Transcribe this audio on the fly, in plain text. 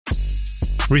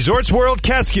Resorts World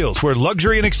Catskills, where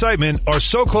luxury and excitement are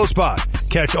so close by.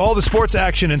 Catch all the sports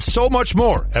action and so much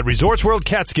more at Resorts World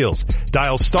Catskills.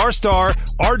 Dial **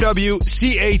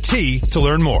 RWCAT to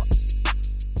learn more.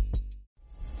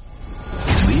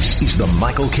 This is the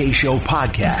Michael K. Show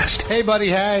podcast. Hey, buddy,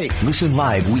 hey. Listen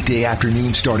live weekday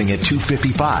afternoon starting at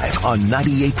 2:55 on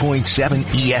 98.7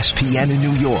 ESPN in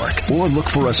New York. Or look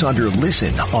for us under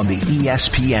Listen on the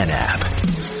ESPN app.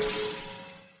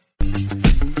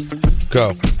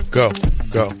 Go.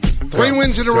 3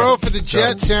 wins in a row for the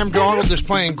Jets. Sam Darnold is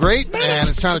playing great, and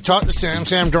it's time to talk to Sam.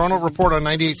 Sam Darnold, report on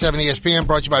 98.7 ESPN,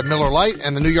 brought to you by Miller Lite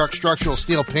and the New York Structural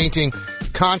Steel Painting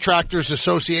Contractors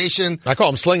Association. I call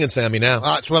him Slinging Sammy now.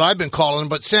 That's what I've been calling him.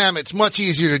 But, Sam, it's much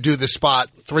easier to do this spot,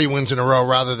 3 wins in a row,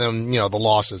 rather than, the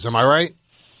losses. Am I right?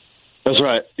 That's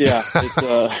right. Yeah.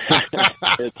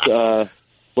 It's a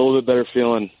little bit better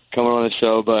feeling coming on the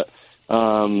show, but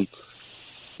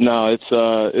no, it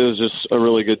was just a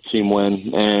really good team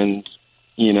win. And,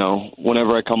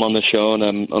 whenever I come on the show and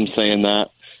I'm saying that,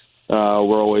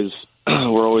 we're always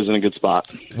in a good spot.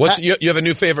 You have a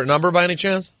new favorite number by any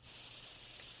chance?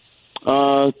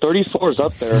 34 is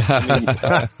up there. I mean,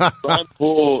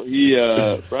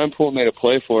 Brian Poole made a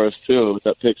play for us too with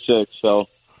that pick 6. So,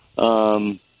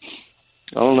 I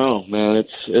don't know, man.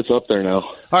 It's up there now.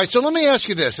 All right. So let me ask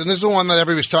you this, and this is the one that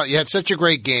everybody's taught. You had such a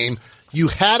great game. You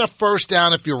had a first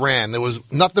down if you ran. There was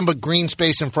nothing but green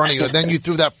space in front of you. And then you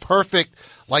threw that perfect,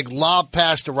 lob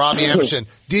pass to Robbie Anderson.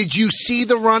 Did you see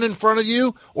the run in front of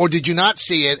you, or did you not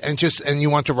see it and you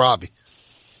went to Robbie?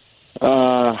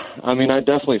 I mean, I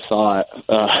definitely saw it,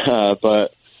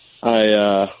 but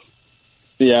I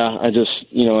just,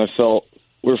 I felt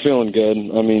we were feeling good.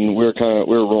 I mean, we were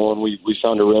rolling. We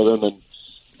found a rhythm,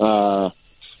 and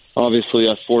obviously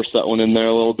I forced that one in there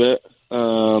a little bit.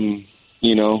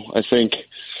 I think,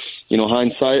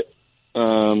 hindsight,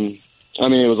 I mean,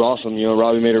 it was awesome.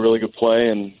 Robbie made a really good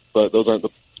play, but those aren't the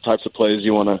types of plays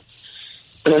you want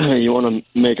to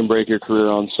make and break your career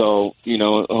on. So,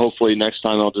 hopefully next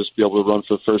time I'll just be able to run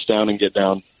for the first down and get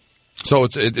down. So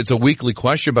it's a weekly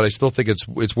question, but I still think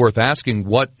it's worth asking.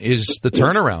 What is the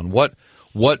turnaround?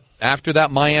 What after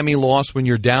that Miami loss, when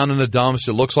you're down in the dumps,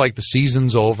 it looks like the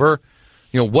season's over.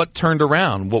 What turned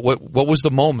around? What was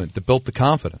the moment that built the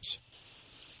confidence?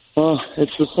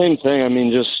 It's the same thing. I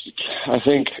mean, I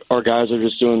think our guys are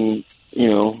just doing,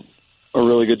 a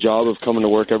really good job of coming to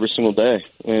work every single day.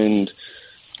 And,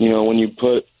 when you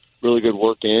put really good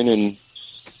work in and,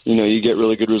 you get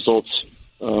really good results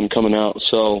coming out.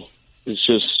 So it's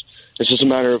just a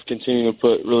matter of continuing to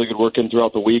put really good work in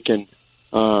throughout the week and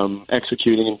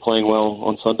executing and playing well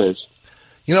on Sundays.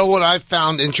 You know what I've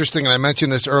found interesting, and I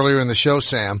mentioned this earlier in the show,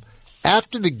 Sam,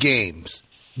 after the games,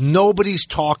 nobody's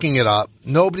talking it up.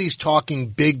 Nobody's talking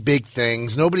big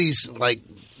things. Nobody's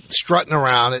strutting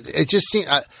around. It just seems.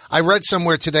 I read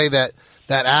somewhere today that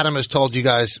Adam has told you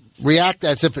guys react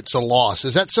as if it's a loss.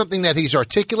 Is that something that he's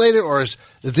articulated, or is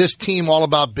this team all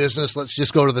about business? Let's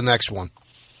just go to the next one.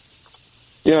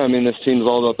 Yeah, I mean, this team's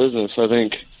all about business. I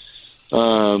think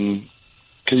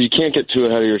because you can't get too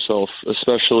ahead of yourself,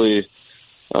 especially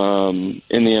in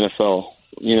the NFL.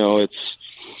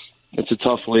 It's a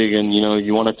tough league, and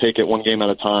you want to take it one game at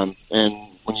a time. And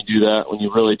when you do that, when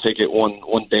you really take it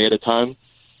one day at a time,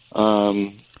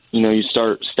 you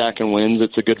start stacking wins.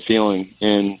 It's a good feeling,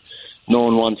 and no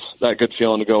one wants that good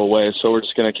feeling to go away. So we're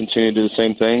just going to continue to do the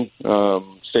same thing,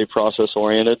 stay process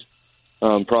oriented,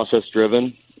 process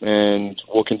driven, and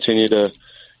we'll continue to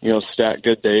stack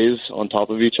good days on top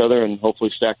of each other, and hopefully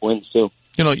stack wins too.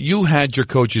 You had your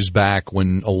coaches back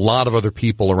when a lot of other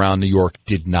people around New York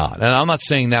did not. And I'm not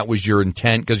saying that was your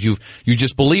intent because you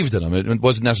just believed in them. It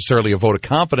wasn't necessarily a vote of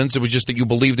confidence. It was just that you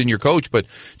believed in your coach. But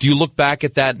do you look back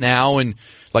at that now and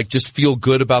just feel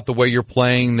good about the way you're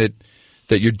playing, that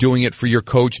you're doing it for your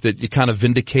coach, that it kind of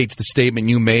vindicates the statement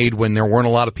you made when there weren't a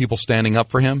lot of people standing up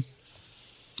for him?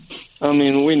 I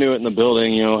mean, we knew it in the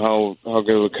building, how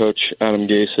good of a coach Adam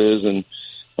Gase is and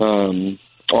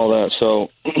all that. So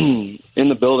in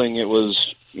the building, it was,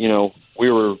 we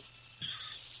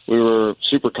were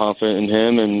super confident in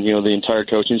him and, the entire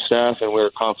coaching staff, and we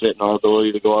were confident in our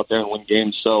ability to go out there and win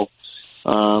games. So,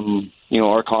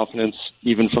 our confidence,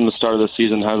 even from the start of the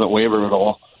season, hasn't wavered at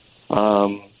all.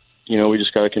 We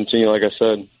just got to continue, like I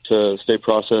said, to stay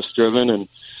process-driven and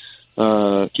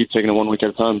keep taking it 1 week at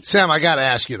a time. Sam, I got to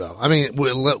ask you, though. I mean,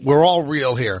 we're all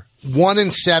real here.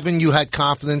 1-7, you had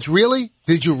confidence. Really?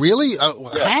 Did you really?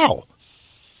 Yeah. How?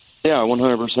 Yeah,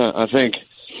 100%. I think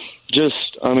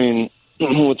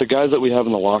with the guys that we have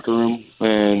in the locker room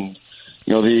and,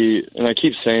 and I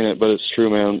keep saying it, but it's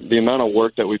true, man, the amount of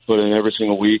work that we put in every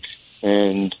single week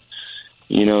and,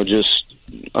 just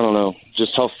I don't know,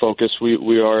 just how focused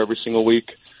we are every single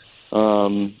week.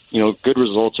 Good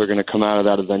results are going to come out of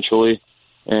that eventually,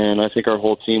 and I think our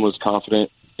whole team was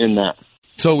confident in that.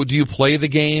 So do you play the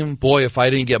game? Boy, if I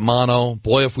didn't get mono.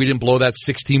 Boy, if we didn't blow that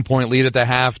 16-point lead at the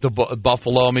half to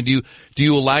Buffalo. I mean, do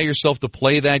you allow yourself to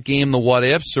play that game, the what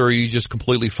ifs, or are you just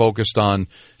completely focused on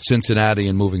Cincinnati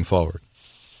and moving forward?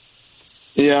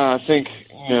 Yeah, I think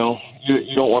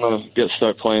you don't want to get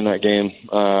stuck playing that game,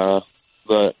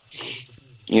 but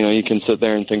you can sit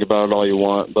there and think about it all you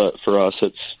want. But for us,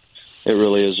 it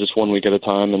really is just 1 week at a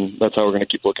time, and that's how we're going to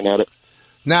keep looking at it.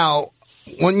 Now,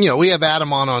 when we have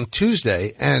Adam on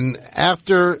Tuesday, and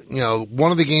after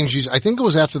one of the games, I think it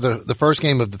was after the first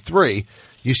game of the three,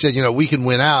 you said we can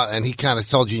win out, and he kind of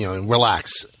told you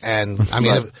relax. And I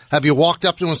mean, have you walked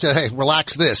up to him and said, "Hey,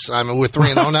 relax this"? I mean, we're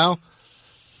 3-0 now.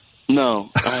 No,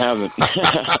 I haven't.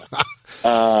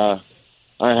 I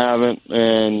haven't,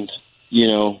 and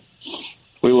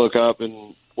we look up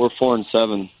and we're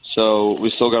 4-7, so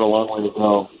we still got a long way to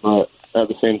go. But at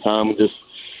the same time, we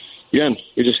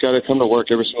just got to come to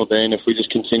work every single day, and if we just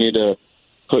continue to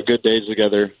put good days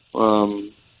together, we'll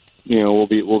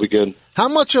be good. How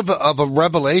much of a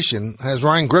revelation has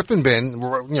Ryan Griffin been?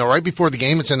 Right before the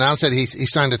game, it's announced that he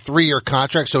signed a 3-year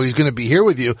contract, so he's going to be here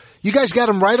with you. You guys got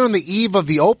him right on the eve of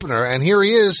the opener, and here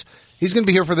he is. He's going to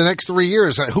be here for the next 3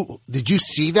 years. Did you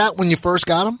see that when you first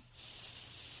got him?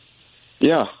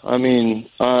 Yeah, I mean,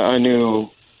 I knew,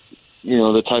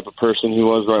 the type of person he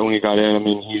was right when he got in. I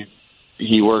mean,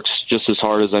 he works just as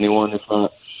hard as anyone, if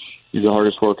not, he's the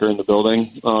hardest worker in the building.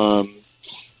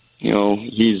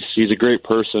 He's a great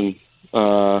person,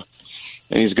 and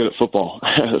he's good at football.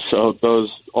 So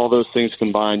all those things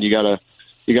combined, you got a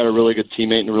really good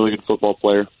teammate and a really good football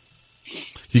player.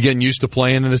 You getting used to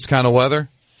playing in this kind of weather?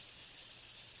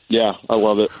 Yeah, I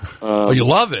love it. You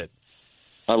love it?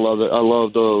 I love it. I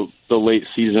love the late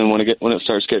season when it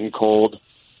starts getting cold.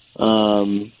 I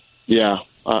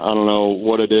don't know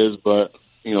what it is, but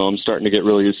I'm starting to get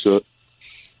really used to it.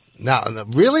 Now,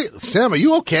 really, Sam, are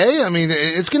you okay? I mean,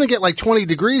 it's going to get like 20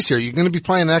 degrees here. You're going to be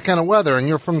playing that kind of weather, and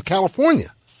you're from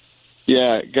California.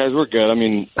 Yeah, guys, we're good. I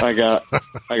mean, I got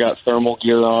thermal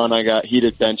gear on. I got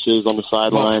heated benches on the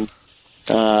sideline.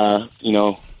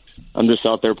 I'm just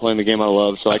out there playing the game I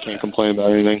love, so I can't complain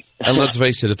about anything. And let's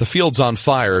face it, if the field's on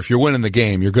fire, if you're winning the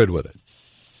game, you're good with it.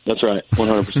 That's right,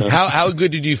 100%. How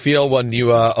good did you feel when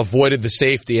you avoided the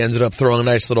safety, ended up throwing a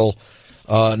nice little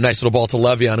ball to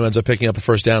Le'Veon, who ends up picking up a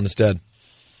first down instead?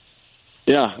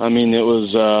 Yeah, I mean, it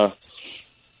was,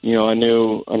 I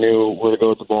knew where to go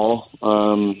with the ball,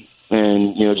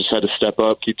 and just had to step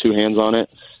up, keep two hands on it.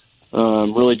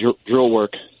 Really drill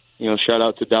work. Shout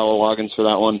out to Dowell Loggins for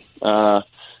that one.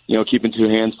 Keeping two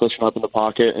hands, pushing up in the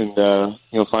pocket, and,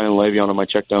 finding Le'Veon on my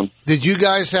check down. Did you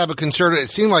guys have a concerted? It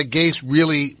seemed like Gase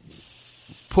really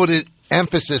put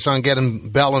emphasis on getting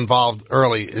Bell involved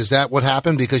early. Is that what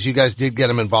happened? Because you guys did get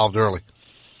him involved early.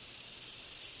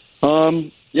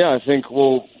 Yeah, I think,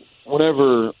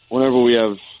 whenever we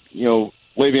have,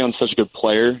 Le'Veon's such a good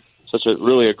player,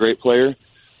 really a great player.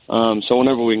 So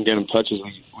whenever we can get him touches,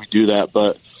 we do that.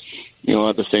 But,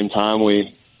 at the same time,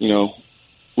 we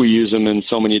use him in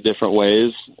so many different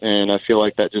ways, and I feel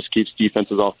like that just keeps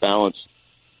defenses off balance.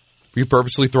 Were you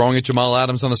purposely throwing at Jamal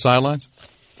Adams on the sidelines?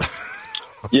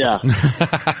 Yeah.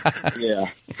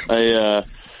 Yeah.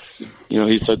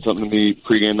 He said something to me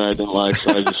pregame that I didn't like,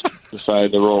 so I just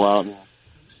decided to roll out.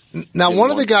 Now, one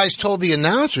of the guys told the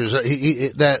announcers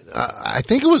that I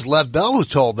think it was Lev Bell who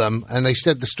told them, and they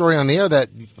said the story on the air, that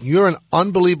you're an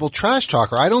unbelievable trash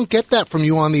talker. I don't get that from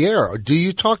you on the air. Do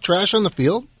you talk trash on the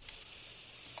field?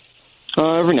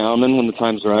 Every now and then when the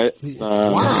time's right.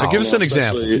 Wow. Give us an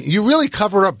example. You really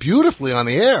cover up beautifully on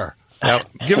the air. Now,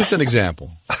 give us an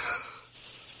example.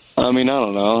 I mean, I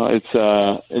don't know.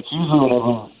 It's usually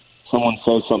whenever someone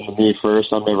says something to me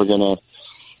first, I'm never gonna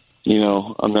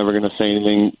say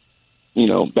anything,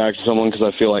 back to someone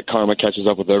because I feel like karma catches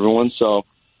up with everyone. So,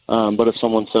 but if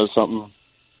someone says something,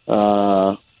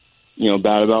 bad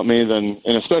about me, then,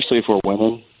 and especially if we're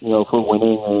winning, if we're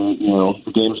winning or,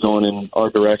 the game's going in our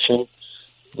direction,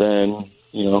 then,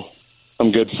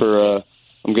 I'm good for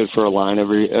a line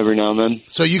every now and then.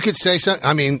 So you could say something.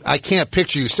 I mean, I can't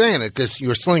picture you saying it because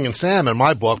you're slinging Sam in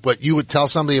my book, but you would tell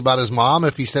somebody about his mom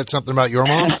if he said something about your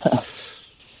mom?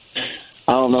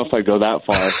 I don't know if I go that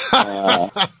far.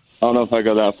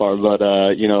 But,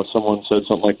 if someone said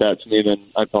something like that to me, then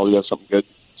I'd probably have something good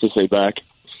to say back.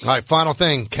 All right, final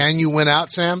thing. Can you win out,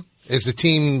 Sam? Is the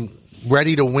team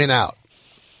ready to win out?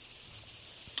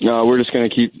 No, we're just going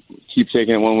to keep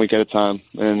taking it 1 week at a time.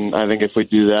 And I think if we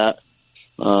do that,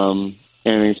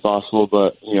 anything's possible.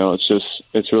 But,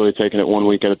 it's really taking it 1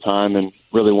 week at a time and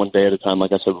really 1 day at a time,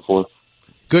 like I said before.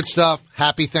 Good stuff.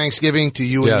 Happy Thanksgiving to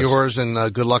you and yours,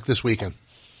 and good luck this weekend.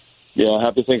 Yeah,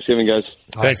 happy Thanksgiving, guys.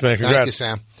 Thanks, man. Congrats. Thank you,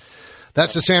 Sam.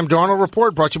 That's the Sam Darnold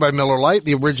Report, brought to you by Miller Lite,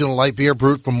 the original light beer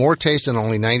brewed for more taste and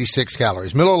only 96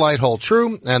 calories. Miller Lite hold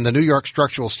true, and the New York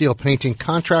Structural Steel Painting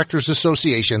Contractors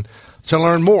Association. To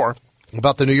learn more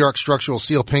about the New York Structural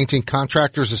Steel Painting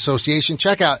Contractors Association,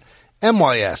 check out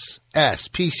myspca.net.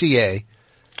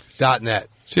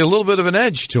 See, a little bit of an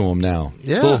edge to him now.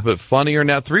 Yeah. A little bit funnier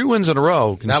now. 3 wins in a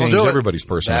row can change everybody's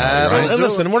personality, right? And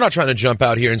listen, we're not trying to jump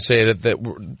out here and say that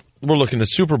we're looking at a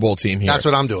Super Bowl team here. That's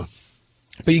what I'm doing.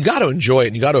 But you got to enjoy it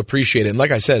and you got to appreciate it. And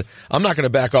like I said, I'm not going to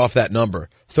back off that number.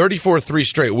 34 3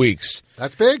 straight weeks.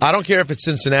 That's big. I don't care if it's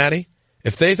Cincinnati.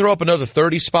 If they throw up another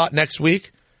 30 spot next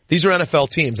week, these are NFL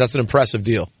teams. That's an impressive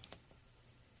deal.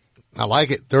 I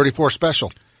like it. 34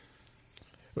 special.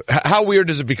 How weird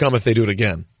does it become if they do it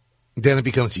again? Then it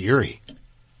becomes eerie.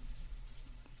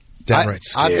 Downright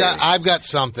scary. I've got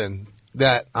something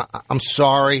that I'm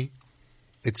sorry.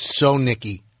 It's so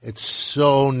Nicky. It's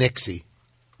so Nixie.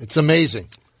 It's amazing.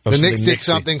 The Knicks did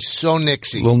something so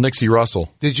Nixie. Little Nixie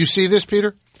Russell. Did you see this,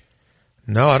 Peter?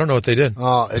 No, I don't know what they did.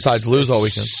 Besides lose all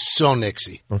weekend. So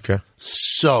Nixie. Okay.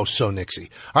 So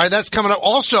Nixie. All right, that's coming up.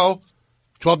 Also,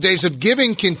 12 Days of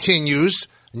Giving continues,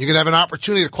 and you're going to have an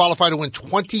opportunity to qualify to win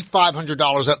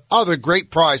 $2,500 and other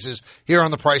great prizes here on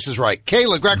The Price is Right.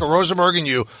 Kayla, Greco, Rosenberg, and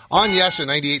you on Yes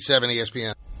and 98.7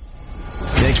 ESPN.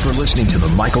 Thanks for listening to the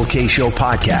Michael K. Show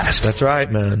podcast. That's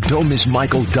right, man. Don't miss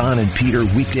Michael, Don, and Peter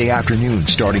weekday afternoon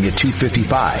starting at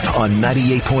 2:55 on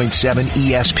 98.7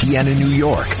 ESPN in New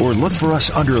York, or look for us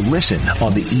under Listen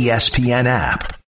on the ESPN app.